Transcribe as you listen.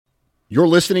You're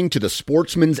listening to the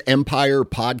Sportsman's Empire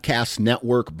Podcast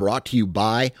Network, brought to you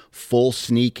by Full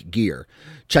Sneak Gear.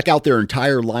 Check out their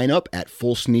entire lineup at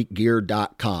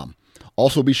fullsneakgear.com.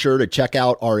 Also be sure to check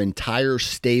out our entire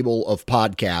stable of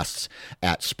podcasts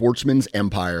at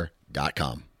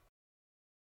sportsmansempire.com.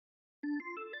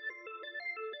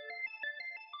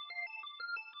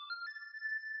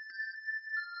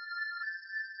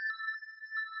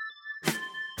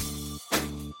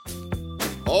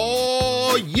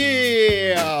 Oh,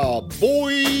 yeah,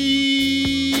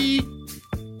 boy!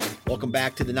 Welcome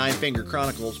back to the Nine Finger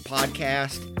Chronicles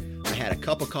podcast. I had a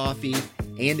cup of coffee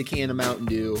and a can of Mountain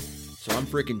Dew, so I'm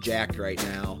freaking jacked right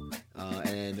now.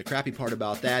 And the crappy part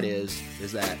about that is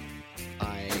that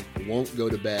I won't go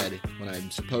to bed when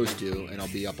I'm supposed to, and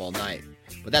I'll be up all night.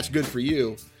 But that's good for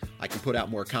you. I can put out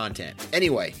more content.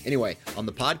 Anyway, on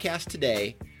the podcast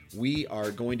today, we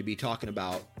are going to be talking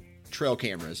about trail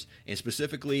cameras, and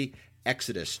specifically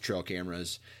Exodus trail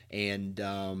cameras. And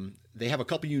they have a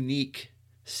couple unique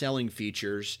selling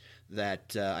features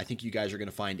that I think you guys are going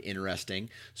to find interesting.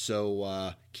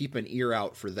 So keep an ear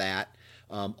out for that.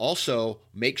 Also,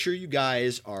 make sure you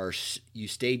guys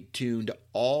stay tuned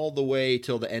all the way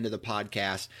till the end of the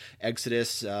podcast.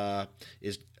 Exodus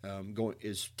is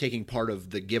taking part of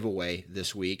the giveaway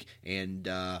this week, and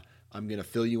I'm going to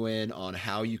fill you in on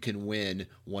how you can win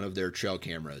one of their trail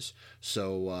cameras.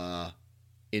 So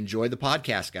enjoy the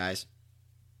podcast, guys.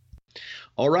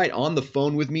 All right, on the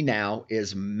phone with me now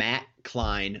is Matt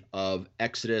Klein of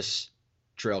Exodus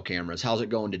Trail Cameras. How's it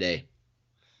going today?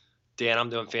 Dan, I'm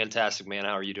doing fantastic, man.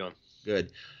 How are you doing?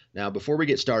 Good. Now, before we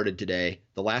get started today,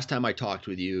 the last time I talked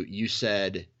with you, you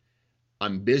said,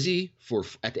 at the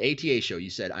ATA show, you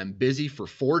said, I'm busy for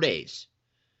 4 days.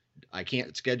 I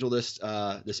can't schedule this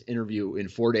interview in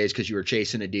 4 days because you were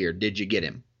chasing a deer. Did you get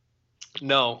him?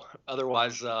 No.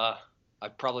 Otherwise,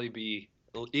 I'd probably be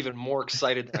even more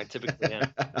excited than I typically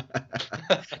am.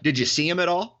 Did you see him at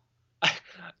all?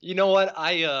 You know what?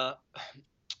 I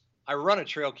run a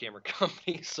trail camera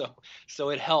company, so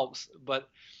it helps. But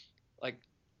like,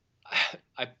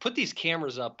 I put these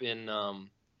cameras up in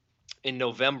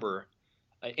November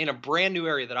in a brand new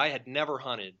area that I had never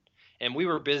hunted. And we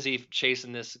were busy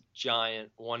chasing this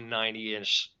giant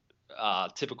 190-inch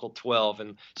typical 12.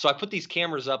 And so I put these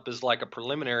cameras up as like a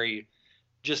preliminary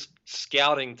just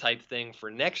scouting type thing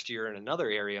for next year in another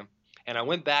area. And I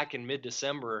went back in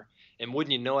mid-December, and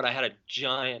wouldn't you know it, I had a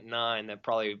giant 9 that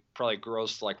probably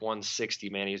grossed like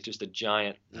 160, man. He was just a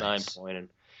giant Nice.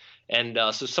 9-point. And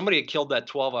so somebody had killed that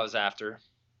 12 I was after.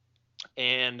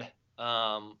 And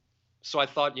so I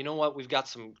thought, you know what, we've got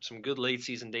some good late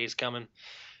season days coming.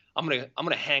 I'm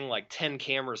gonna hang like 10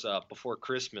 cameras up before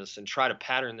Christmas and try to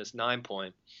pattern this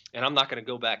 9-point, and I'm not gonna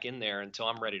go back in there until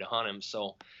I'm ready to hunt him.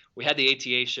 So we had the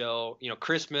ATA show,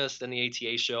 Christmas, then the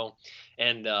ATA show,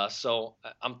 and so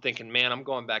I'm thinking, man, I'm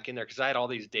going back in there because I had all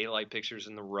these daylight pictures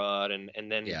in the rut, and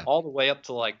then all the way up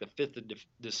to like the 5th of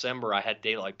December, I had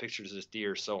daylight pictures of this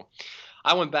deer. So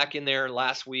I went back in there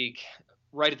last week,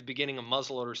 right at the beginning of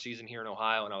muzzleloader season here in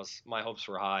Ohio, and my hopes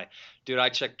were high, dude. I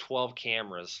checked 12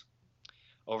 cameras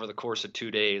over the course of 2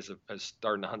 days of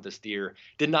starting to hunt this deer.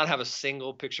 Did not have a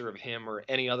single picture of him or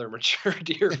any other mature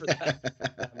deer for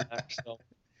that. So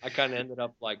I kind of ended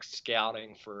up like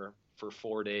scouting for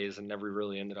 4 days and never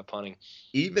really ended up hunting.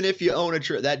 Even if you own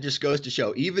that just goes to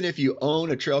show, even if you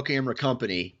own a trail camera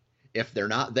company, if they're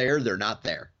not there, they're not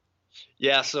there.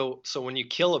 Yeah. So when you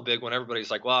kill a big one,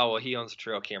 everybody's like, wow, well, he owns a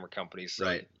trail camera company. So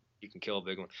right. You can kill a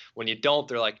big one. When you don't,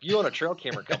 they're like, you own a trail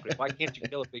camera company. Why can't you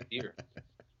kill a big deer?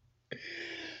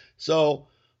 So,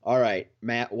 all right,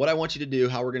 Matt, what I want you to do,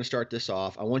 how we're going to start this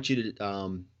off, I want you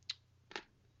to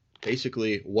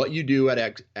basically what you do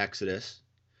at Exodus,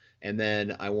 and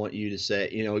then I want you to say,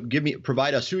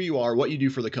 provide us who you are, what you do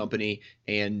for the company,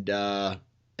 and a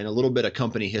little bit of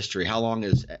company history. How long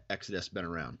has Exodus been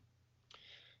around?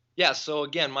 Yeah, so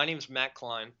again, my name is Matt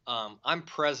Klein. I'm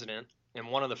president and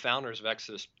one of the founders of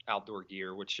Exodus Outdoor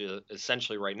Gear, which is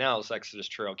essentially right now is Exodus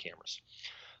Trail Cameras.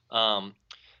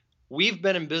 We've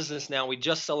been in business now. We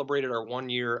just celebrated our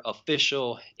 1-year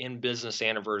official in business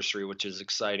anniversary, which is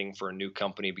exciting for a new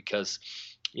company because,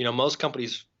 most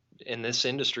companies in this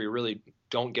industry really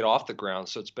don't get off the ground.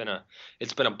 So it's been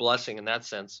a blessing in that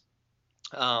sense.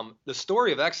 The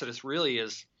story of Exodus really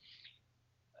is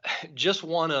just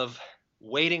one of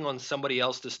waiting on somebody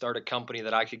else to start a company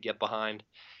that I could get behind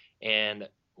and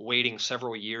waiting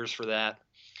several years for that.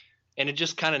 And it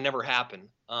just kind of never happened.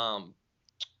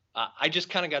 I just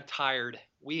kind of got tired.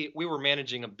 We were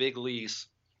managing a big lease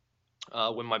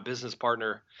when my business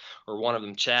partner, or one of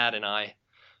them, Chad, and I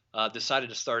decided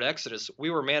to start Exodus, we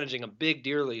were managing a big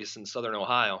deer lease in Southern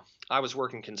Ohio. I was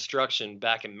working construction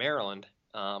back in Maryland,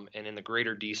 and in the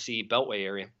greater DC Beltway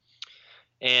area,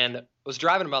 and was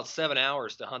driving about 7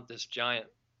 hours to hunt this giant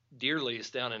deer lease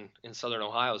down in Southern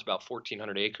Ohio. It was about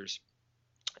 1,400 acres.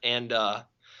 And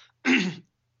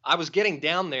I was getting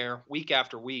down there week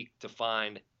after week to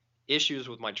find issues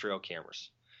with my trail cameras.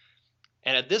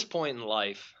 And at this point in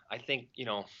life, I think,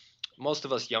 most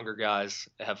of us younger guys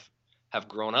have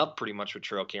grown up pretty much with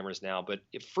trail cameras now, but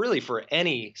if really for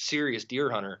any serious deer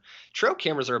hunter, trail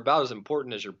cameras are about as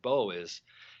important as your bow is.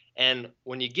 And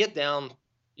when you get down,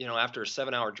 after a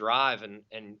 7-hour drive and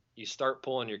you start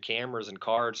pulling your cameras and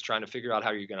cards, trying to figure out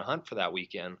how you're going to hunt for that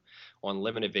weekend on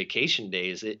limited vacation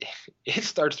days, it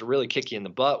starts to really kick you in the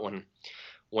butt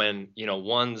when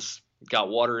one's got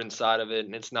water inside of it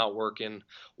and it's not working.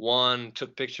 One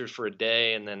took pictures for a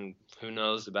day and then who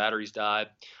knows, the batteries died.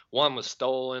 One was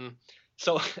stolen.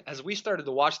 So as we started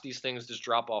to watch these things just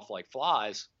drop off like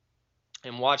flies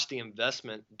and watch the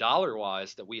investment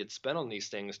dollar-wise that we had spent on these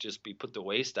things just be put to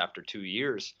waste after 2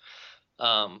 years,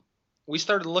 we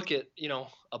started to look at,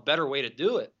 a better way to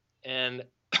do it. And,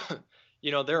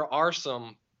 there are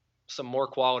some more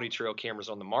quality trail cameras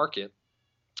on the market,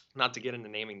 not to get into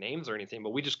naming names or anything,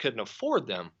 but we just couldn't afford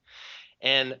them.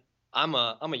 And I'm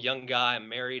a young guy. I'm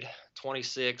married,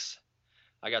 26.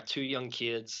 I got 2 young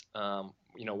kids,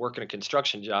 working a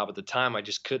construction job at the time. I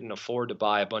just couldn't afford to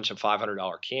buy a bunch of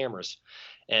 $500 cameras.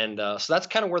 And so that's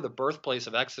kind of where the birthplace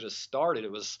of Exodus started.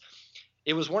 It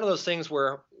was one of those things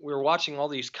where we were watching all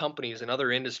these companies and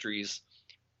other industries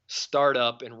start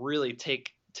up and really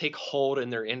take hold in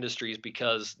their industries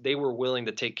because they were willing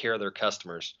to take care of their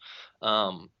customers.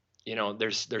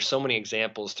 There's so many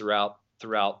examples throughout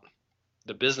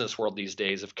the business world these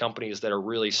days of companies that are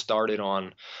really started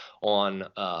on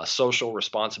social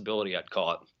responsibility, I'd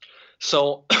call it.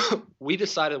 So we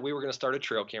decided we were going to start a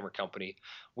trail camera company.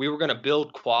 We were going to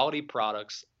build quality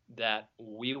products that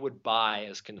we would buy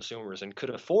as consumers and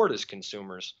could afford as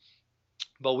consumers,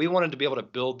 but we wanted to be able to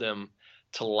build them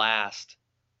to last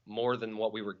more than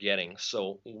what we were getting.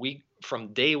 So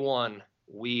from day one,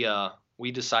 we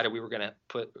decided we were going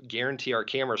to guarantee our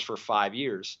cameras for 5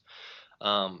 years.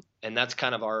 And that's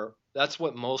kind of that's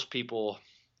what most people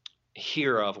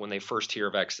hear of when they first hear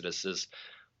of Exodus is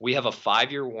we have a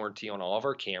 5-year warranty on all of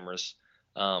our cameras.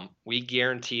 We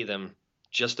guarantee them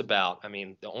just about. I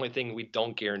mean, the only thing we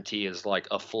don't guarantee is like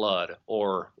a flood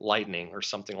or lightning or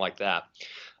something like that.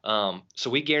 So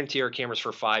we guarantee our cameras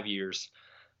for 5 years.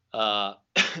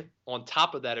 On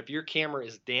top of that, if your camera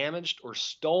is damaged or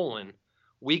stolen,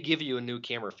 we give you a new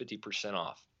camera 50%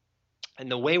 off. And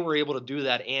the way we're able to do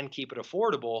that and keep it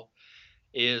affordable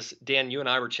is, Dan, you and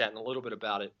I were chatting a little bit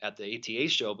about it at the ATA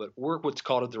show, but we're what's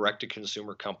called a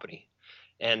direct-to-consumer company.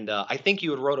 And I think you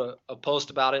had wrote a post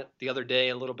about it the other day,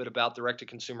 a little bit about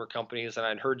direct-to-consumer companies, and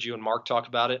I'd heard you and Mark talk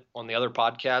about it on the other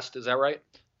podcast. Is that right?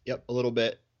 Yep, a little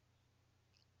bit.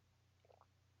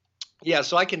 Yeah,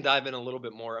 so I can dive in a little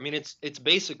bit more. I mean, it's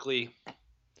basically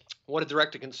what a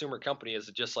direct-to-consumer company is,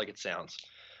 just like it sounds.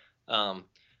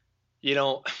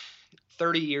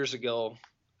 30 years ago,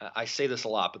 I say this a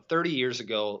lot, but 30 years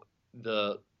ago,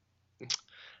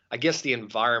 I guess the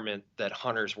environment that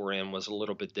hunters were in was a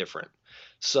little bit different.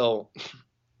 So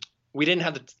we didn't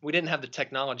have the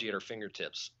technology at our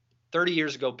fingertips. 30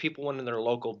 years ago, people went in their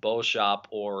local bow shop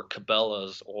or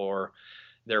Cabela's or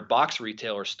their box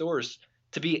retailer stores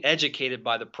to be educated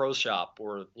by the pro shop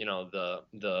or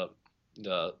the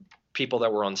people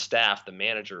that were on staff, the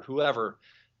manager, whoever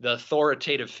the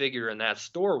authoritative figure in that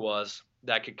store was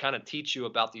that could kind of teach you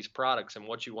about these products and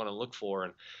what you want to look for.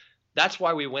 And that's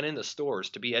why we went into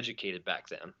stores, to be educated back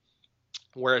then.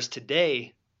 Whereas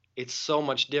today, it's so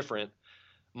much different.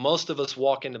 Most of us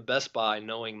walk into Best Buy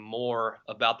knowing more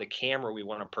about the camera we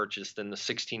want to purchase than the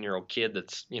 16-year-old kid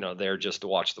that's, there just to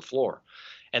watch the floor.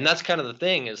 And that's kind of the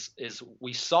thing is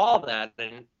we saw that,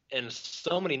 and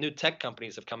so many new tech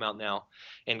companies have come out now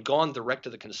and gone direct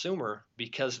to the consumer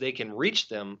because they can reach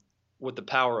them with the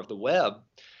power of the web.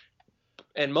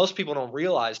 And most people don't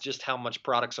realize just how much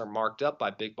products are marked up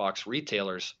by big box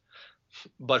retailers.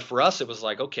 But for us, it was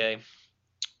like, okay,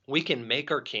 we can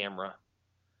make our camera,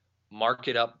 mark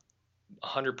it up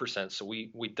 100%. So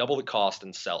we double the cost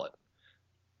and sell it.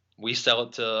 We sell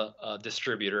it to a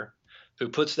distributor who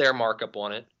puts their markup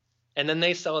on it. And then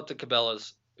they sell it to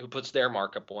Cabela's, who puts their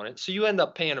markup on it. So you end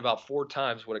up paying about 4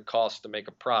 times what it costs to make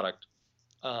a product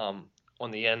on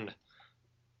the end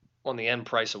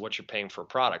price of what you're paying for a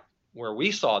product. Where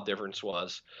we saw a difference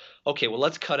was, okay, well,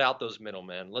 let's cut out those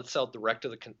middlemen. Let's sell direct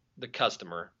to the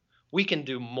customer. we can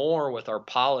do more with our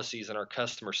policies and our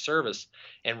customer service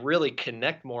and really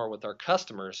connect more with our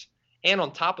customers. And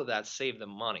on top of that, save them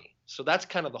money. So that's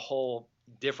kind of the whole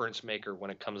difference maker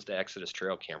when it comes to Exodus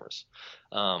trail cameras.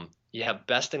 You have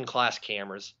best in class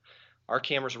cameras. Our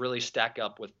cameras really stack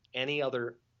up with any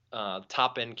other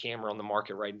top end camera on the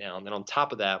market right now. And then on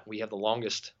top of that, we have the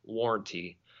longest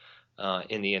warranty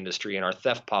in the industry, and our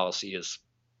theft policy is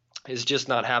just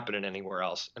not happening anywhere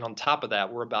else. And on top of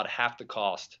that, we're about half the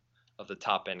cost of the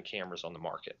top end cameras on the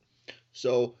market.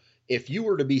 So if you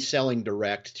were to be selling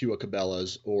direct to a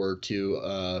Cabela's or to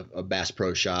a Bass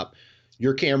Pro Shop,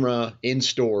 your camera in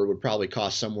store would probably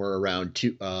cost somewhere around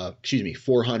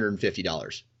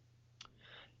 $450.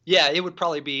 Yeah, it would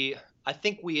probably be. I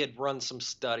think we had run some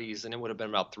studies, and it would have been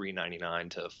about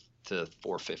 $399 to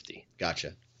 $450.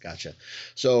 Gotcha.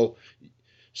 So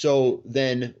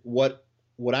then what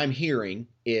I'm hearing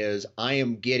is I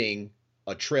am getting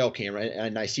a trail camera,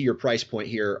 and I see your price point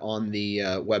here on the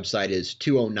website is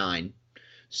 $209.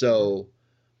 So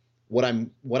what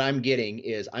I'm getting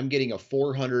is I'm getting a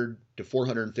 $400 to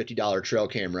 $450 trail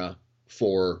camera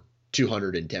for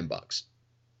 $210.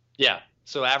 Yeah.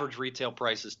 So average retail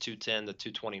price is $210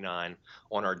 to $229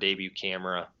 on our debut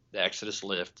camera, the Exodus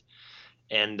Lift.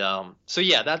 And so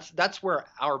yeah, that's where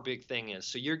our big thing is.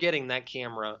 So you're getting that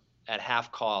camera at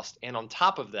half cost, and on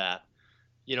top of that,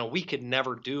 we could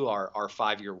never do our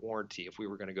 5-year warranty if we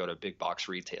were going to go to a big box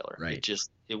retailer. Right.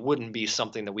 It wouldn't be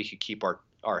something that we could keep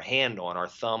our hand on, our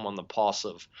thumb on the pulse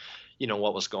of,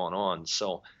 what was going on.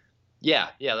 So yeah,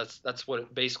 that's what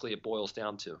it boils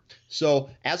down to. So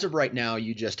as of right now,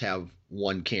 you just have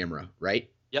one camera, right?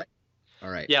 Yep. All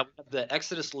right. Yeah, we have the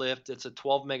Exodus Lift. It's a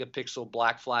 12 megapixel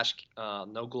black flash,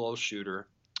 no glow shooter.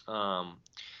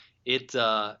 It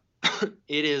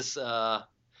is. I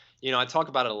talk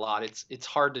about it a lot. It's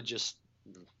hard to just,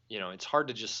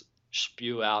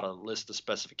 spew out a list of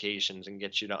specifications and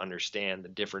get you to understand the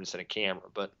difference in a camera.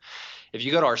 But if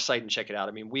you go to our site and check it out,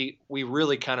 I mean, we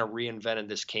really kind of reinvented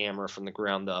this camera from the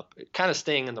ground up, kind of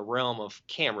staying in the realm of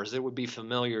cameras. It would be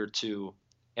familiar to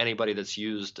anybody that's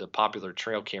used a popular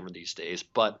trail camera these days.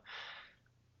 But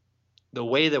the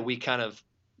way that we kind of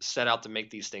set out to make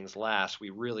these things last,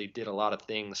 we really did a lot of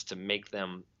things to make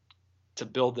them, to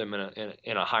build them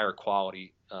in a higher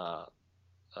quality,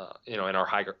 in our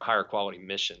higher quality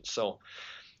mission. So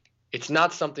it's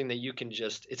not something that you can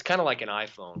just, it's kind of like an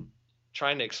iPhone.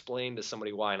 Trying to explain to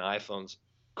somebody why an iPhone's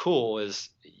cool is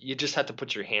you just have to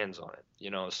put your hands on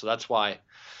it, so that's why,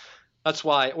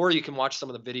 or you can watch some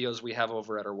of the videos we have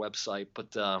over at our website,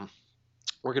 but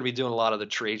we're going to be doing a lot of the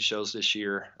trade shows this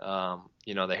year.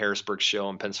 The Harrisburg Show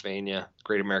in Pennsylvania,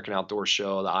 Great American Outdoor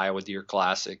Show, the Iowa Deer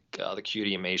Classic, the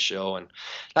QDMA Show. And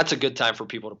that's a good time for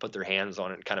people to put their hands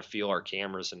on it and kind of feel our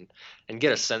cameras and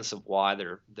get a sense of why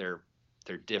they're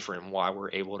different and why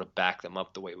we're able to back them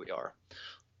up the way we are.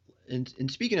 And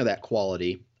speaking of that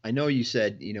quality, I know you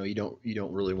said, you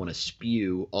don't really want to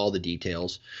spew all the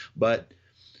details, but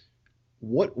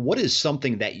what is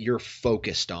something that you're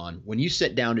focused on when you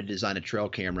sit down to design a trail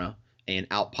camera and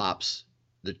out pops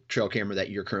the trail camera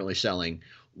that you're currently selling?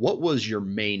 What was your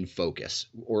main focus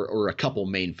or a couple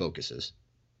main focuses?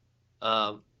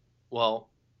 Well, a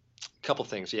couple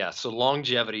things. Yeah. So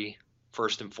longevity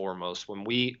first and foremost. When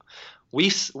we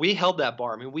held that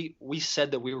bar, I mean, we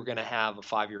said that we were going to have a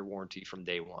 5-year warranty from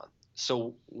day one.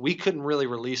 So we couldn't really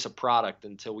release a product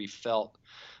until we felt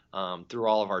through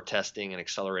all of our testing and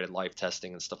accelerated life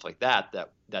testing and stuff like that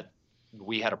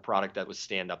we had a product that would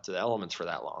stand up to the elements for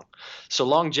that long. So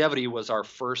longevity was our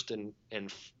first and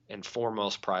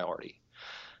foremost priority.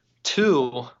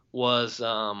 2 was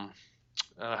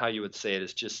how you would say it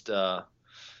is just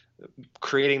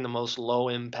creating the most low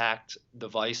impact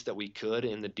device that we could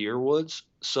in the deer woods.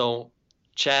 So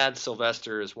Chad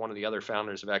Sylvester is one of the other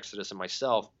founders of Exodus, and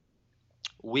myself,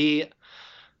 we're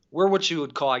what you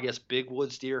would call, I guess, big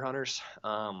woods deer hunters.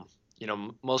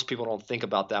 Most people don't think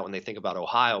about that when they think about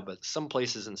Ohio, but some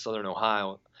places in southern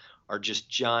Ohio are just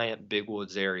giant big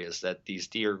woods areas that these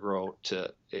deer grow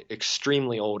to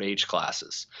extremely old age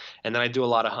classes. And then I do a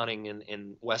lot of hunting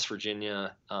in West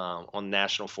Virginia on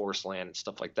national forest land and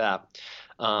stuff like that.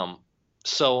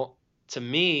 So to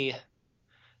me,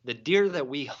 the deer that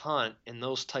we hunt in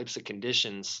those types of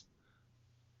conditions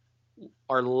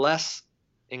are less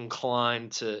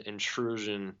inclined to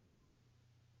intrusion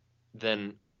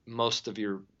than most of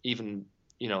your, even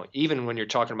when you're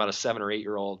talking about a 7 or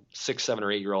 8-year-old, 6, 7 or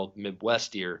 8-year-old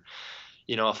Midwest deer,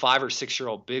 a 5 or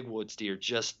 6-year-old big woods deer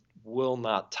just will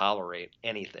not tolerate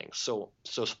anything. So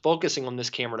focusing on this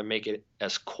camera to make it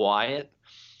as quiet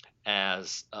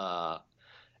as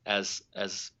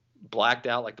blacked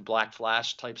out, like the black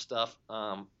flash type stuff,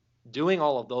 doing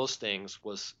all of those things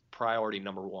was priority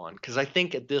number one, because I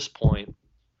think at this point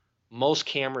most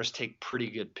cameras take pretty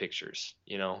good pictures.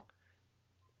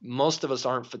 Most of us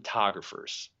aren't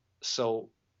photographers, so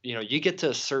you get to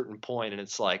a certain point and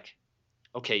it's like,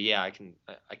 okay, yeah, I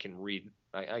can read,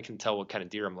 I can tell what kind of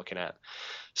deer I'm looking at.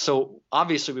 So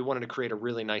obviously we wanted to create a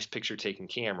really nice picture taking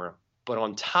camera, but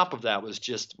on top of that was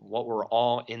just what we're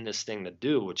all in this thing to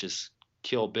do, which is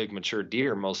kill big mature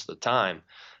deer most of the time.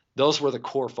 Those were the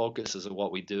core focuses of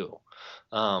what we do.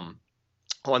 On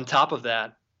top of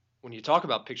that, when you talk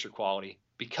about picture quality,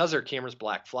 because our camera's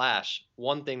black flash,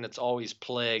 one thing that's always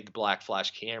plagued black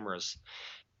flash cameras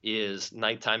is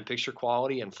nighttime picture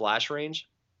quality and flash range.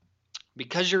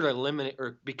 Because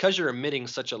you're emitting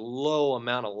such a low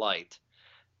amount of light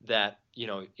that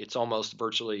it's almost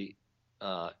virtually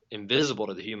invisible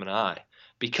to the human eye.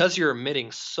 Because you're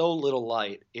emitting so little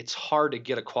light, it's hard to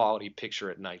get a quality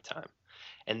picture at nighttime,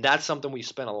 and that's something we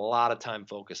spent a lot of time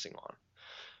focusing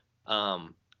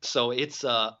on. So it's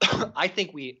I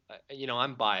think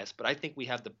I'm biased, but I think we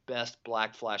have the best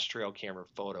black flash trail camera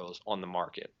photos on the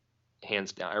market,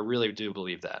 hands down. I really do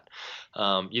believe that.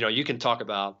 You can talk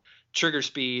about trigger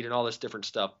speed and all this different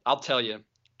stuff. I'll tell you,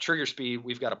 trigger speed,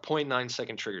 we've got a 0.9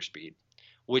 second trigger speed,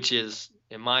 which is,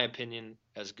 in my opinion,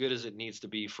 as good as it needs to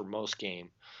be for most game.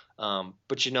 But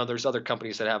there's other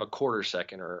companies that have a quarter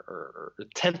second or a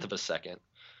tenth of a second.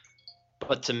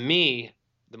 But to me,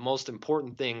 the most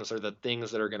important things are the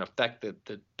things that are going to affect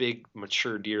the big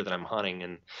mature deer that I'm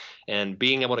hunting, and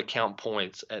being able to count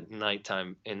points at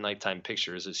nighttime in nighttime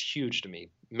pictures is huge to me.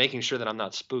 Making sure that I'm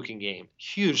not spooking game,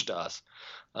 huge to us.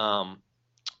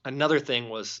 Another thing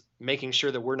was making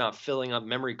sure that we're not filling up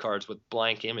memory cards with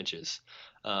blank images.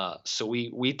 So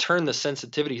we turn the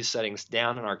sensitivity settings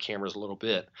down in our cameras a little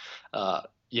bit.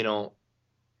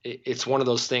 It's one of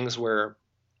those things where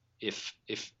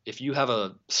if you have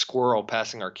a squirrel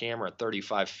passing our camera at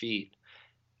 35 feet,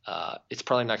 it's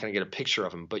probably not going to get a picture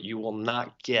of him, but you will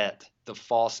not get the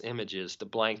false images, the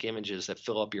blank images that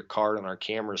fill up your card on our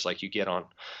cameras like you get on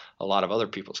a lot of other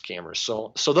people's cameras.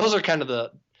 So those are kind of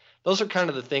the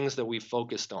things that we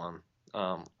focused on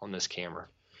this camera.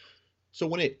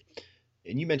 So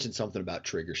and you mentioned something about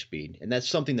trigger speed, and that's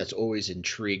something that's always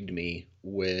intrigued me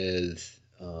with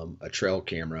a trail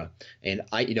camera. And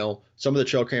some of the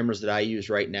trail cameras that I use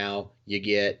right now, you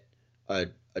get a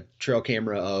trail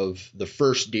camera of the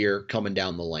first deer coming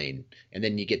down the lane, and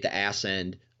then you get the ass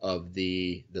end of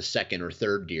the second or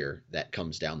third deer that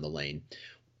comes down the lane.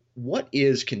 What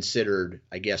is considered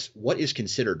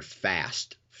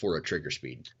fast for a trigger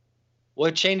speed? Well,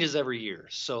 it changes every year.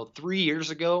 So 3 years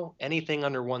ago, anything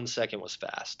under 1 second was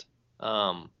fast.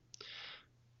 Now,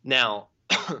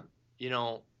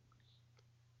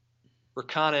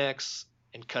 Recon-X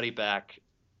and Cuddy back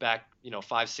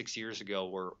 5-6 years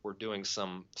ago, we're doing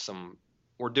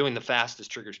we're doing the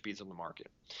fastest trigger speeds on the market.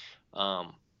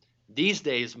 These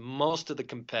days, most of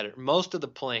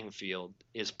the playing field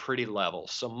is pretty level.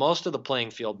 So most of the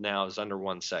playing field now is under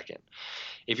 1 second.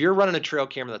 If you're running a trail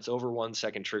camera that's over 1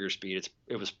 second trigger speed,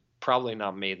 it was probably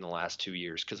not made in the last 2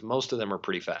 years, because most of them are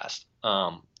pretty fast.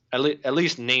 At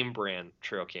least name brand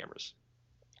trail cameras.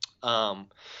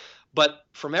 But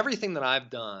from everything that I've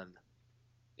done,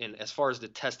 and as far as the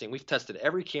testing, we've tested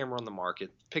every camera on the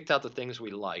market, picked out the things we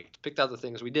liked, picked out the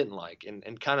things we didn't like,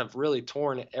 and kind of really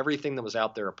torn everything that was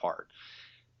out there apart.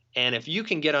 And if you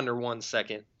can get under 1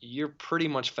 second, you're pretty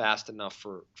much fast enough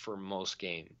for most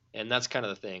game. And that's kind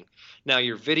of the thing. Now,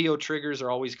 your video triggers are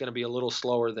always going to be a little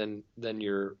slower than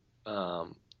your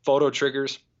photo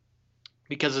triggers,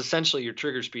 because essentially your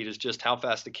trigger speed is just how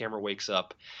fast the camera wakes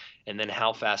up and then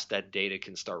how fast that data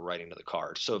can start writing to the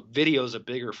card. So if video is a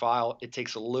bigger file, it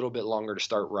takes a little bit longer to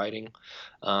start writing.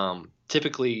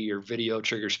 Typically, your video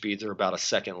trigger speeds are about a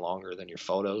second longer than your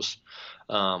photos.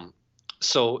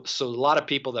 So a lot of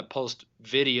people that post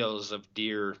videos of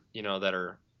deer, that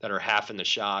are half in the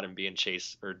shot and being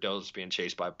chased, or does being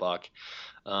chased by a buck,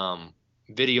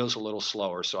 video's a little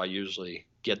slower, so I usually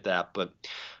get that. But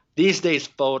these days,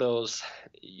 photos,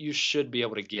 you should be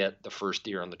able to get the first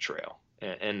deer on the trail.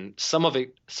 And some of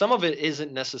it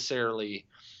isn't necessarily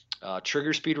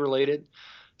trigger speed related.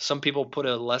 Some people put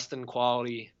a less than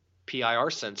quality PIR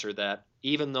sensor that,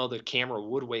 even though the camera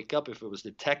would wake up if it was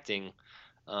detecting,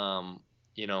 that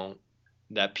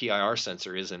PIR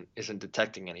sensor isn't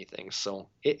detecting anything. So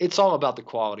it's all about the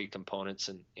quality components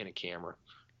in a camera.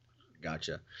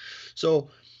 Gotcha. So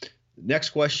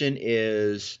next question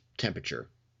is temperature.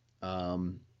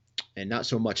 And not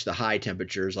so much the high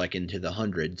temperatures like into the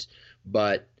hundreds,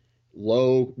 but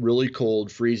low, really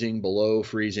cold, freezing, below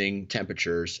freezing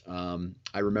temperatures.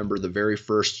 I remember the very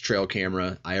first trail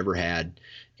camera I ever had,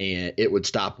 and it would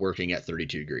stop working at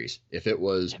 32 degrees. If it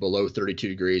was below 32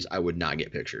 degrees, I would not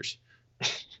get pictures.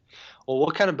 Well,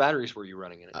 what kind of batteries were you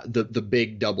running in it? The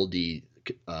big double D,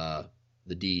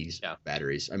 the D's Yeah.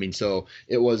 batteries. I mean, so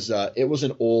it was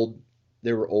an old.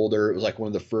 They were older. It was like one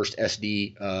of the first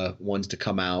SD ones to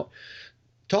come out.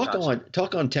 Gotcha.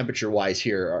 Talk on temperature wise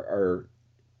here.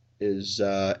 Is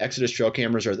Exodus trail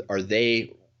cameras, are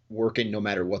they working no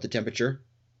matter what the temperature?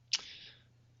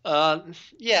 Uh,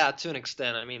 yeah, to an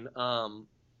extent. I mean,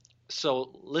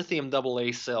 so lithium double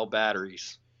A cell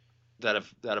batteries that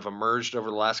have emerged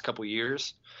over the last couple of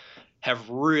years have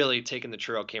really taken the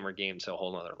trail camera game to a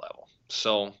whole nother level.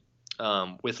 So,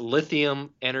 with lithium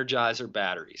energizer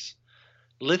batteries,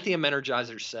 lithium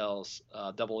energizer cells,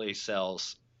 double A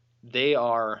cells, they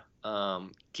are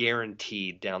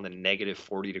guaranteed down to negative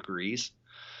 40 degrees.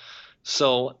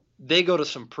 So they go to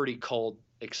some pretty cold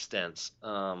extents.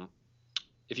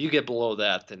 If you get below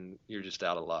that, then you're just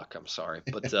out of luck. I'm sorry,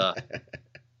 but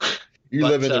You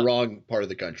live but in the wrong part of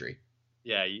the country.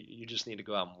 yeah, you just need to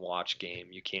go out and watch game.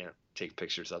 You can't take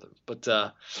pictures of them.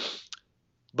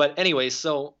 But anyway,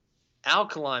 so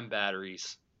alkaline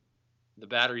batteries, the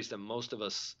batteries that most of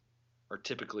us are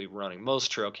typically running,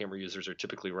 most trail camera users are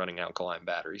typically running alkaline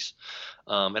batteries.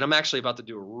 And I'm actually about to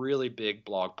do a really big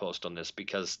blog post on this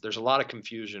because there's a lot of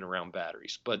confusion around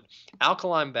batteries. But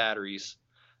alkaline batteries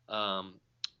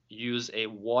use a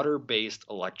water-based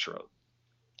electrode.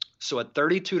 So at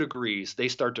 32 degrees, they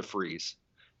start to freeze.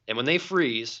 And when they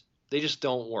freeze, they just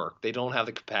don't work. They don't have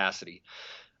the capacity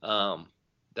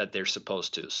that they're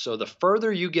supposed to. So the further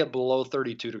you get below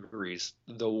 32 degrees,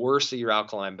 the worse that your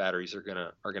alkaline batteries are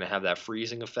gonna have that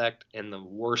freezing effect, and the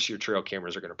worse your trail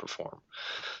cameras are gonna perform.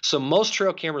 So most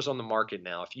trail cameras on the market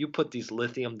now, if you put these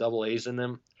lithium double A's in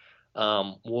them,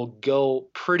 will go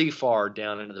pretty far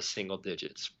down into the single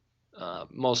digits.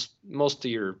 Most of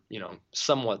your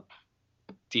somewhat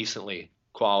decently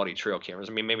quality trail cameras.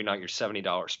 I mean, maybe not your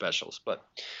 $70 specials, but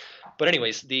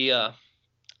anyways, the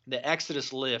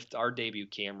Exodus Lift, our debut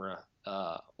camera,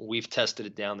 we've tested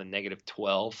it down to negative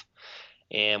 12,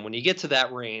 and when you get to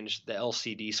that range, the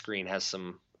LCD screen has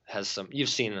some. You've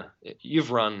seen, you've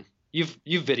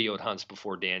videoed hunts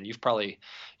before, Dan. You've probably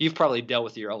dealt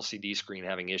with your LCD screen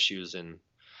having issues in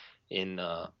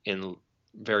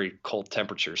very cold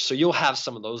temperatures. So you'll have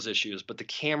some of those issues, but the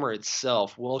camera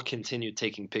itself will continue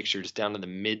taking pictures down to the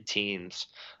mid-teens,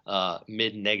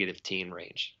 mid-negative teen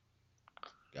range.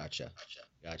 Gotcha.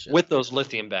 With those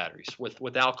lithium batteries.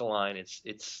 With alkaline,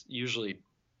 it's usually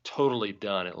totally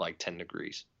done at like 10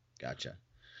 degrees. Gotcha.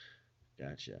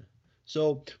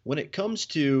 So when it comes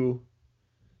to,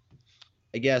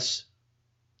 I guess,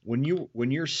 when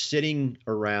you're sitting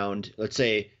around, let's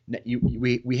say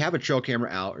we have a trail camera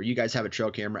out, or you guys have a trail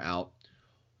camera out,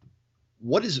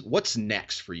 what's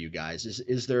next for you guys?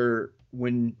 Is there,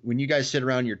 when you guys sit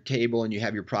around your table and you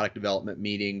have your product development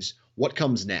meetings, what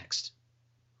comes next?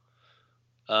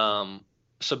 So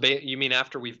you mean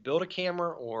after we've built a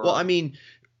camera, or? Well, I mean,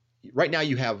 right now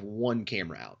you have one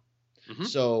camera out. Mm-hmm.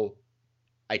 So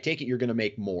I take it you're going to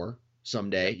make more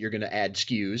someday. You're going to add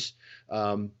SKUs.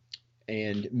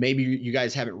 And maybe you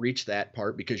guys haven't reached that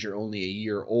part because you're only a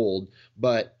year old,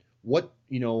 but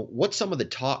what's some of the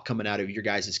talk coming out of your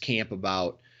guys' camp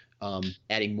about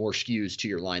adding more SKUs to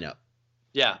your lineup?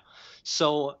 Yeah.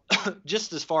 So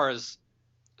just as far as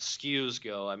SKUs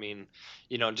go, I mean,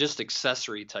 just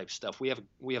accessory type stuff. We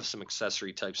have some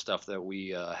accessory type stuff that we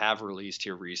have released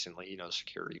here recently.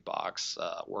 Security box,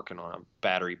 working on a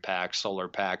battery pack, solar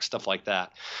pack, stuff like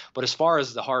that. But as far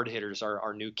as the hard hitters,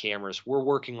 our new cameras, we're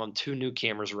working on 2 new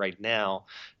cameras right now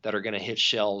that are going to hit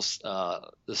shelves.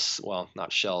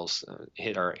 Not shelves,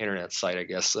 hit our internet site, I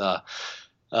guess.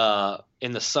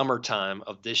 In the summertime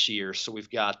of this year. So we've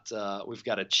got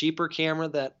a cheaper camera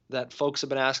that folks have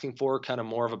been asking for, kind of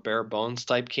more of a bare bones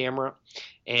type camera,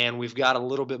 and we've got a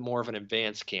little bit more of an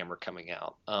advanced camera coming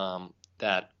out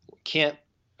that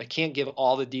I can't give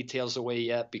all the details away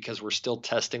yet because we're still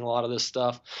testing a lot of this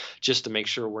stuff just to make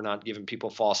sure we're not giving people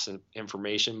false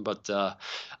information. But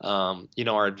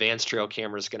our advanced trail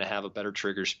camera is going to have a better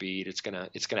trigger speed. It's going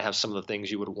to have some of the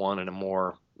things you would want in a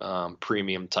more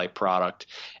premium type product.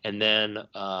 And then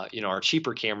our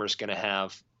cheaper camera is going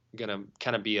to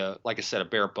kind of be like I said, a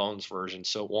bare bones version.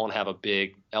 So it won't have a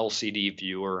big LCD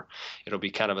viewer. It'll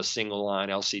be kind of a single line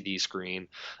LCD screen.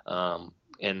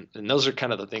 And those are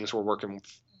kind of the things we're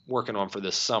working on for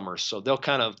this summer. So they'll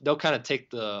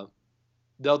take the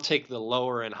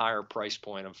lower and higher price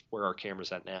point of where our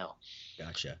camera's at now.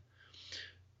 Gotcha.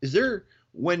 Is there,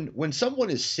 when someone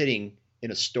is sitting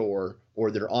in a store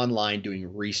or they're online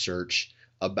doing research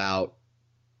about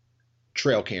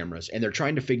trail cameras and they're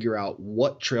trying to figure out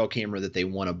what trail camera that they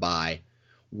want to buy,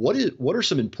 what are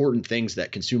some important things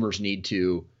that consumers need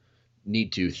to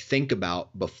think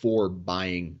about before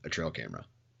buying a trail camera?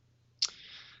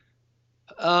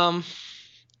 Um,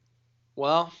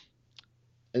 well,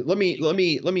 Let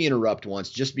me interrupt once,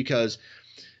 just because,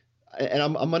 and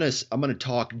I'm gonna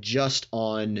talk just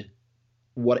on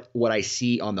what I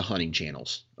see on the hunting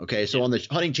channels. Okay, so yeah, on the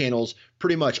hunting channels,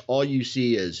 pretty much all you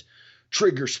see is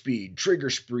trigger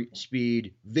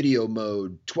speed, video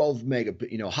mode, 12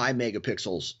 high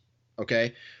megapixels.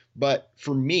 Okay, but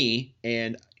for me,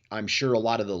 and I'm sure a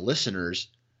lot of the listeners,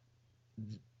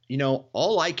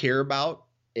 all I care about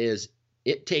is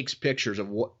it takes pictures of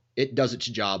what it does its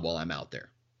job while I'm out there.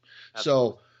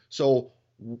 absolutely. So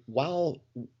while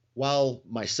while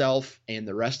myself and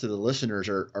the rest of the listeners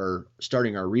are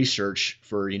starting our research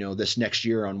for this next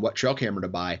year on what trail camera to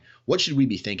buy, what should we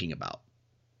be thinking about?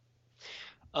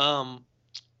 Um,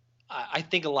 I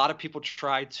think a lot of people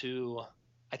try to.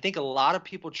 I think a lot of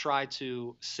people try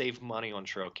to save money on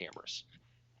trail cameras,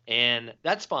 and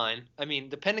that's fine. I mean,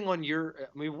 depending on I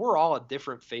mean, we're all at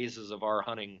different phases of our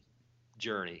hunting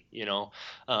journey.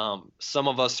 Some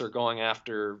of us are going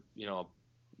after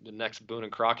the next Boone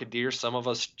and Crockett deer. Some of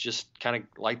us just kind of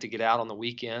like to get out on the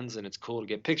weekends, and it's cool to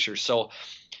get pictures. So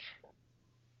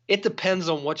it depends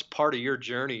on which part of your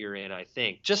journey you're in, I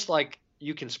think. Just like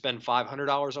you can spend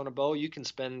 $500 on a bow, you can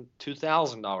spend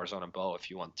 $2,000 on a bow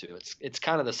if you want to. It's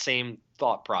kind of the same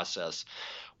thought process.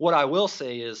 What I will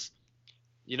say is,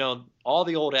 all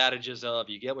the old adages of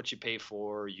you get what you pay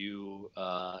for, you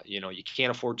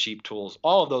can't afford cheap tools.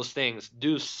 All of those things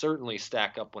do certainly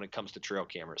stack up when it comes to trail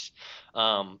cameras.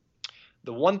 Um,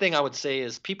 the one thing I would say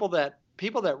is people that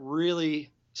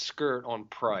really skirt on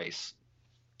price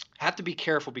have to be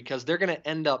careful, because they're going to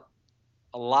end up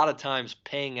a lot of times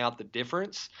paying out the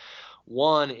difference.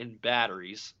 One, in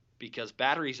batteries, because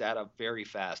batteries add up very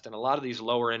fast, and a lot of these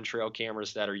lower end trail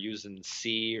cameras that are using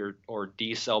C or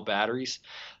D cell batteries,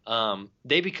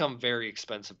 they become very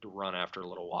expensive to run after a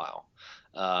little while.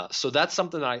 So that's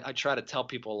something that I try to tell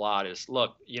people a lot is,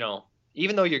 look,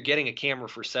 even though you're getting a camera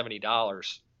for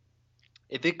 $70,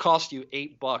 if it costs you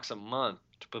 $8 a month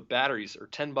to put batteries, or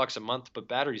 $10 a month to put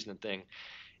batteries in the thing,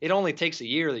 it only takes a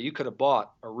year that you could have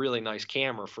bought a really nice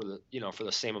camera for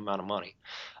the same amount of money.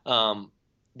 Um,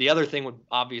 the other thing would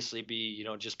obviously be,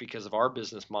 just because of our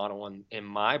business model and in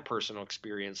my personal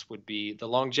experience, would be the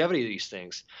longevity of these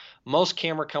things. Most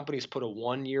camera companies put a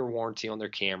 1-year warranty on their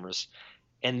cameras,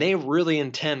 and they really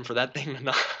intend for that thing to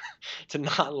not to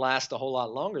not last a whole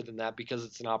lot longer than that, because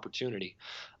it's an opportunity.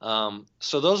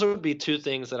 So those would be two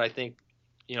things that I think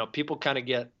people kind of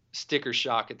get sticker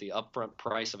shock at the upfront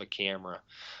price of a camera.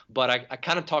 But I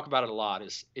kind of talk about it a lot.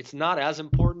 Is it's not as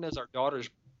important as our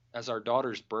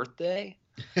daughter's birthday.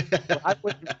 But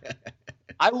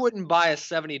I wouldn't buy a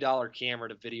 $70 camera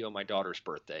to video my daughter's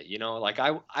birthday. Like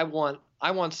I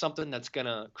want something that's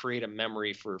gonna create a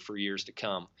memory for years to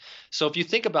come. So if you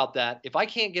think about that, if I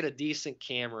can't get a decent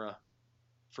camera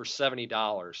for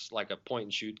 $70, like a point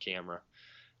and shoot camera,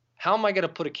 how am I going to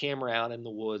put a camera out in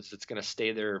the woods that's going to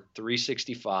stay there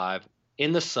 365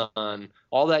 in the sun,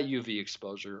 all that UV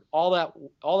exposure, all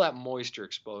that moisture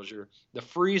exposure, the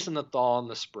freeze and the thaw in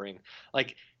the spring?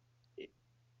 Like,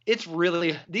 it's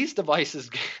really, these devices,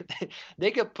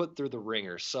 they get put through the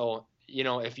ringer. So,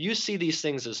 if you see these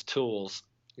things as tools,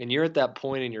 and you're at that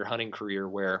point in your hunting career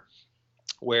where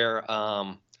you're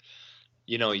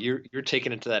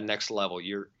taking it to that next level.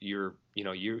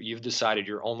 You've decided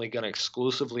you're only going to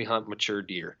exclusively hunt mature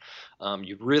deer.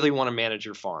 You really want to manage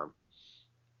your farm.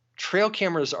 Trail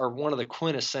cameras are one of the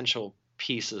quintessential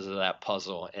pieces of that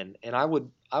puzzle, and I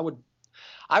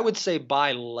would say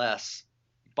buy less.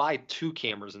 Buy 2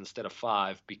 cameras instead of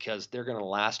 5, because they're going to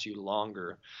last you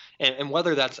longer. And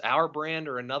whether that's our brand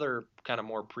or another kind of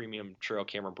more premium trail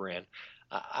camera brand,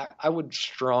 I would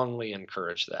strongly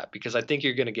encourage that, because I think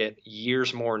you're going to get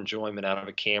years more enjoyment out of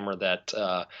a camera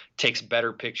that takes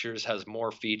better pictures, has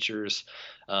more features,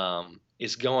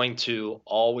 is going to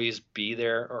always be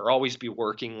there or always be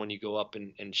working when you go up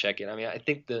and check it. I mean, I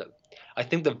think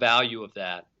the value of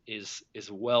that is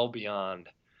well beyond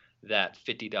that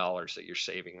 $50 that you're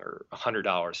saving or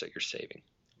 $100 that you're saving.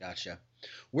 Gotcha.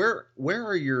 Where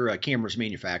are your cameras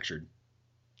manufactured?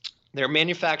 They're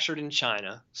manufactured in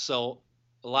China, so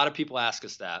a lot of people ask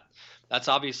us that. That's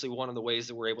obviously one of the ways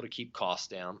that we're able to keep costs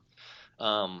down.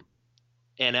 And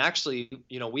actually,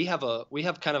 we have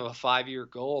kind of a 5-year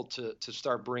goal to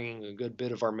start bringing a good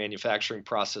bit of our manufacturing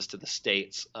process to the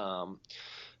States.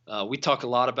 We talk a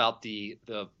lot about the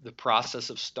process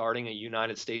of starting a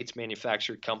United States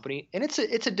manufactured company, and it's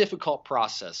a difficult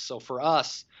process. So for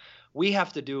us, we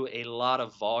have to do a lot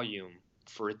of volume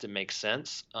for it to make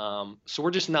sense. So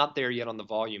we're just not there yet on the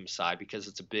volume side because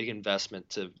it's a big investment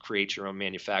to create your own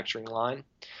manufacturing line.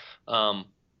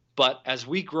 But as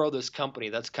we grow this company,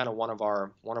 that's kind of one of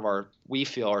our we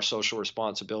feel our social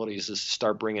responsibilities is to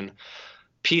start bringing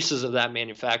pieces of that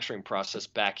manufacturing process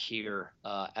back here,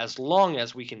 as long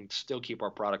as we can still keep our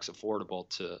products affordable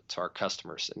to our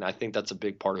customers. And I think that's a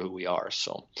big part of who we are.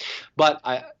 So, but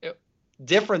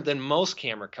different than most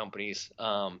camera companies,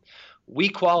 we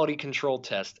quality control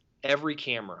test every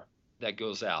camera that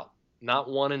goes out. Not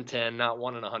 1 in 10, not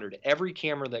 1 in 100. Every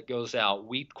camera that goes out,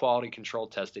 we quality control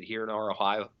tested here in our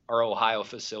Ohio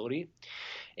facility,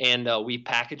 and we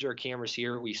package our cameras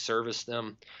here. We service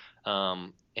them.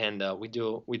 And we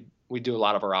do a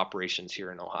lot of our operations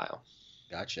here in Ohio.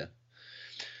 Gotcha.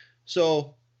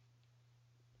 So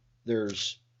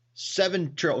there's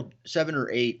 7 or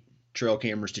 8 trail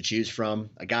cameras to choose from.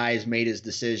 A guy has made his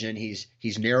decision. He's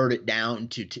narrowed it down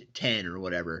to 10 or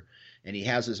whatever, and he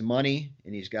has his money,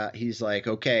 and he's like,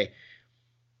 okay,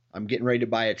 I'm getting ready to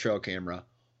buy a trail camera.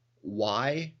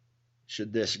 Why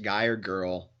should this guy or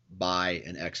girl buy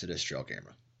an Exodus trail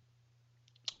camera?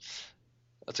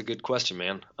 That's a good question,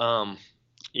 man.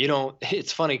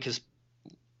 It's funny because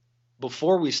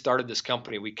before we started this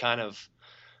company, we kind of,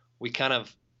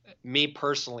 me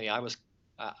personally, I was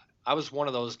one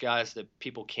of those guys that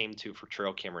people came to for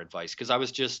trail camera advice because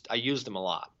I used them a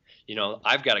lot.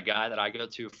 I've got a guy that I go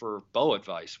to for bow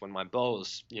advice when my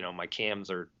bows, my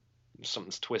cams are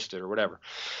something's twisted or whatever.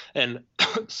 And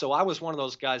so I was one of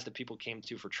those guys that people came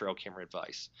to for trail camera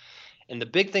advice. And the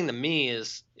big thing to me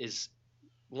is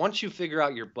once you figure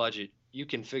out your budget, you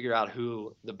can figure out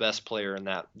who the best player in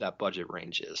that budget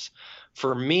range is.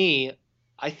 For me,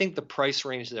 I think the price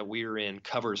range that we're in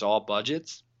covers all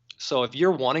budgets. So if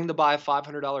you're wanting to buy a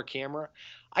 $500 camera,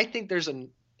 I think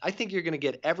you're going to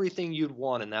get everything you'd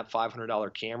want in that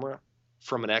 $500 camera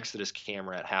from an Exodus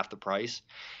camera at half the price.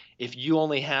 If you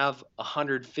only have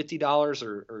 $150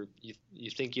 or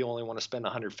you think you only want to spend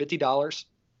 $150,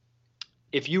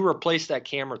 if you replace that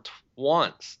camera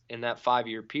once in that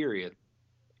 5-year period,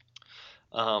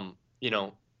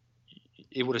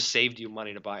 it would have saved you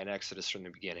money to buy an Exodus from the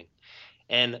beginning.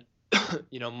 And,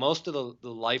 most of the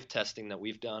life testing that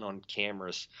we've done on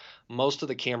cameras, most of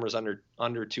the cameras under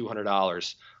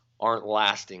 $200 aren't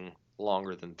lasting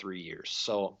longer than 3 years.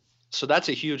 So that's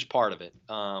a huge part of it.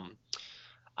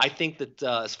 I think that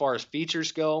as far as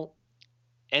features go,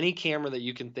 any camera that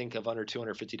you can think of under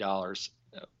 $250,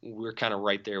 we're kind of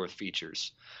right there with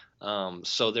features.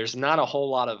 So there's not a whole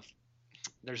lot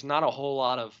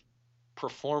of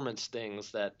performance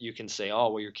things that you can say, oh,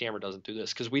 well, your camera doesn't do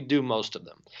this, because we do most of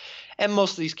them. And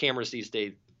most of these cameras these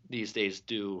days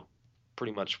do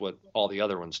pretty much what all the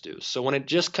other ones do. So when it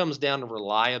just comes down to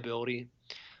reliability,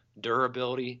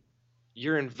 durability,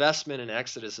 your investment in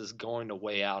Exodus is going to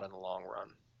weigh out in the long run.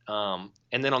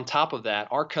 And then on top of that,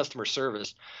 our customer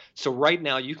service. So right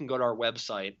now you can go to our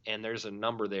website and there's a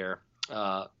number there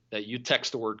that you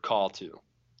text the word call to.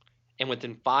 And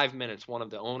within 5 minutes, one of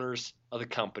the owners of the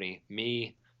company,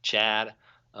 me, Chad,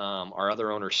 our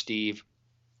other owner, Steve,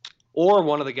 or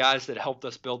one of the guys that helped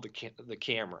us build the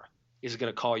camera is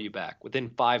going to call you back within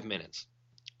 5 minutes.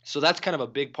 So that's kind of a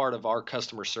big part of our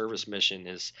customer service mission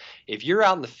is if you're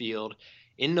out in the field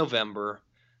in November,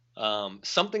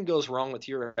 something goes wrong with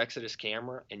your Exodus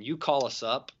camera and you call us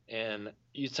up and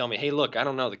you tell me, hey, look, I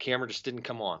don't know, the camera just didn't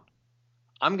come on.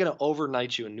 I'm going to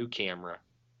overnight you a new camera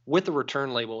with a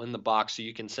return label in the box so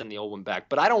you can send the old one back.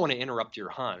 But I don't want to interrupt your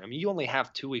hunt. I mean, you only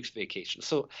have 2 weeks vacation.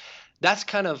 So that's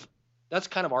kind of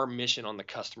our mission on the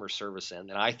customer service end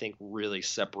that I think really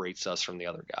separates us from the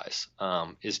other guys,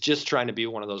 is just trying to be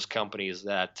one of those companies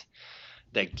that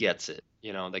gets it,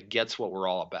 that gets what we're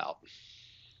all about.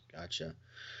 Gotcha.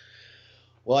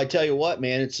 Well, I tell you what,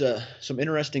 man, it's some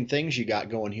interesting things you got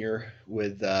going here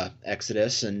with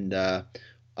Exodus, and I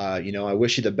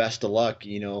wish you the best of luck.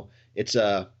 It's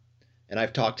and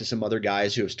I've talked to some other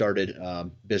guys who have started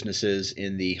businesses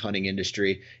in the hunting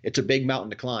industry. It's a big mountain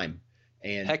to climb,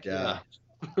 and heck yeah.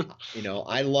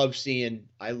 I love seeing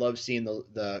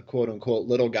the quote unquote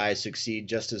little guys succeed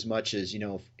just as much as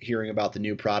hearing about the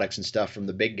new products and stuff from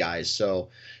the big guys. So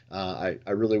I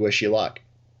really wish you luck.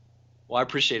 Well, I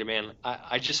appreciate it, man.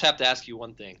 I just have to ask you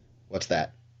one thing. What's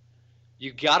that?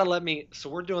 You got to let me. So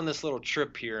we're doing this little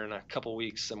trip here in a couple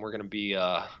weeks, and we're gonna be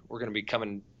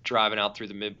coming driving out through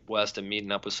the Midwest and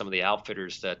meeting up with some of the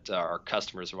outfitters that are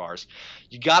customers of ours.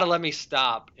 You got to let me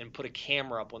stop and put a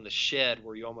camera up on the shed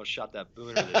where you almost shot that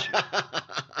booner this year.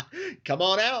 Come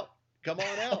on out. Come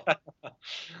on out.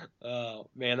 Oh,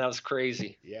 man, that was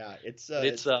crazy. Yeah, it's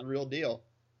the real deal.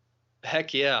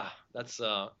 Heck yeah.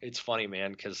 It's funny,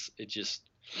 man, because it just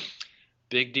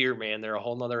big deer, man. They're a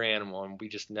whole nother animal, and we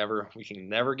can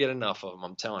never get enough of them.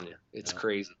 I'm telling you, it's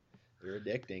crazy. They're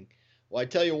addicting. Well, I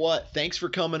tell you what, thanks for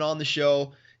coming on the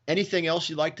show. Anything else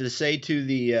you'd like to say to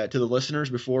the listeners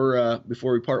before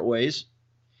we part ways?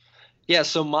 Yeah,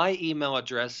 so my email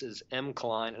address is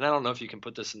mkline, and I don't know if you can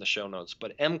put this in the show notes,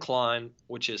 but mkline,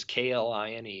 which is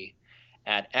KLINE,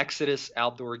 at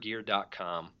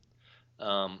ExodusOutdoorGear.com.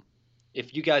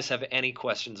 If you guys have any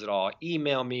questions at all,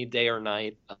 email me day or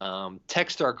night,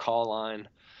 text our call line.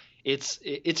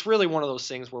 It's really one of those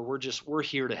things where we're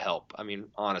here to help. I mean,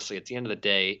 honestly, at the end of the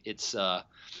day, it's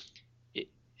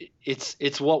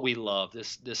what we love.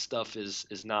 This stuff is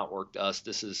not work to us.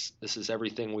 This is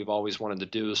everything we've always wanted to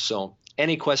do. So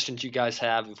any questions you guys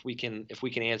have, if we can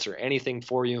answer anything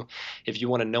for you, if you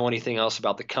want to know anything else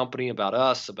about the company, about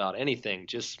us, about anything,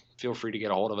 just feel free to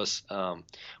get a hold of us.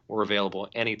 We're available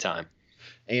anytime.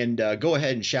 And go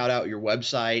ahead and shout out your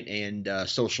website and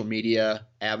social media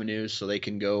avenues so they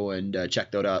can go and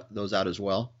check those out as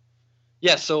well.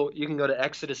 Yeah, so you can go to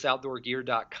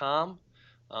ExodusOutdoorGear.com.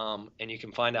 And you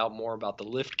can find out more about the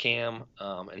lift cam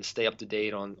and stay up to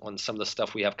date on some of the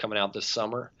stuff we have coming out this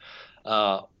summer.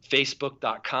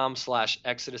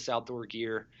 Facebook.com/Exodus Outdoor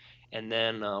Gear. And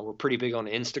then we're pretty big on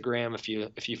Instagram if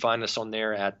you find us on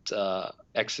there at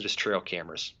Exodus Trail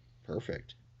Cameras.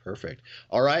 Perfect.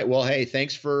 All right. Well, hey,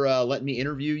 thanks for letting me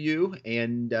interview you,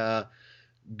 and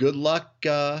good luck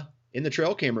in the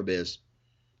trail camera biz.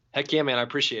 Heck yeah, man. I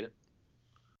appreciate it.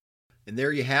 And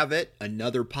there you have it,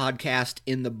 another podcast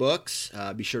in the books.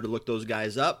 Be sure to look those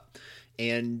guys up.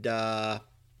 And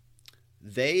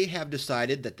they have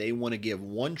decided that they want to give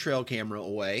one trail camera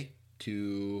away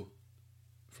to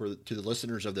the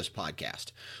listeners of this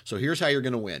podcast. So here's how you're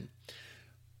going to win.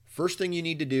 First thing you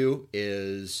need to do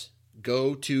is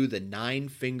go to the Nine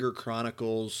Finger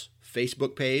Chronicles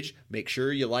Facebook page. Make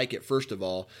sure you like it first of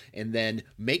all, and then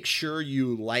make sure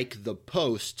you like the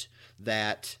post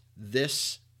that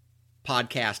this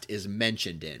podcast is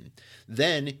mentioned in.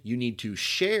 Then you need to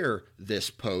share this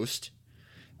post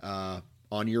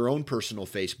on your own personal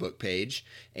Facebook page,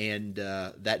 and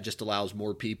that just allows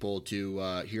more people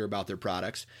to hear about their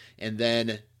products. And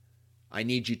then I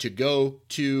need you to go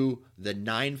to the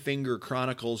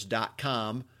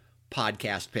ninefingerchronicles.com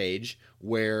podcast page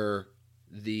where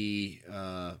this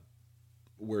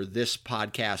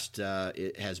podcast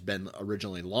it has been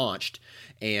originally launched,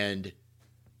 and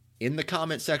in the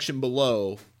comment section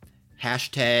below,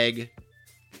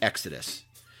 #Exodus.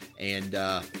 And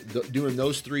doing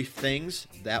those three things,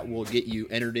 that will get you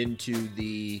entered into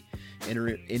the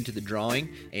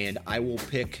drawing, and I will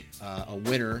pick a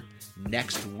winner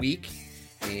next week,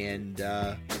 and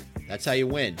that's how you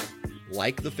win.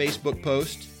 Like the Facebook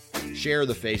post, share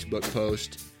the Facebook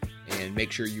post, and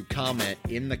make sure you comment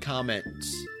in the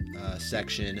comments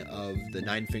section of the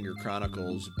Nine Finger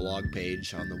Chronicles blog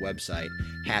page on the website,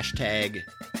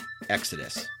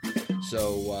 #Exodus.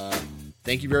 So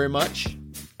thank you very much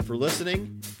for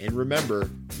listening, and remember,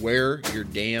 wear your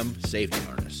damn safety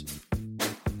harness.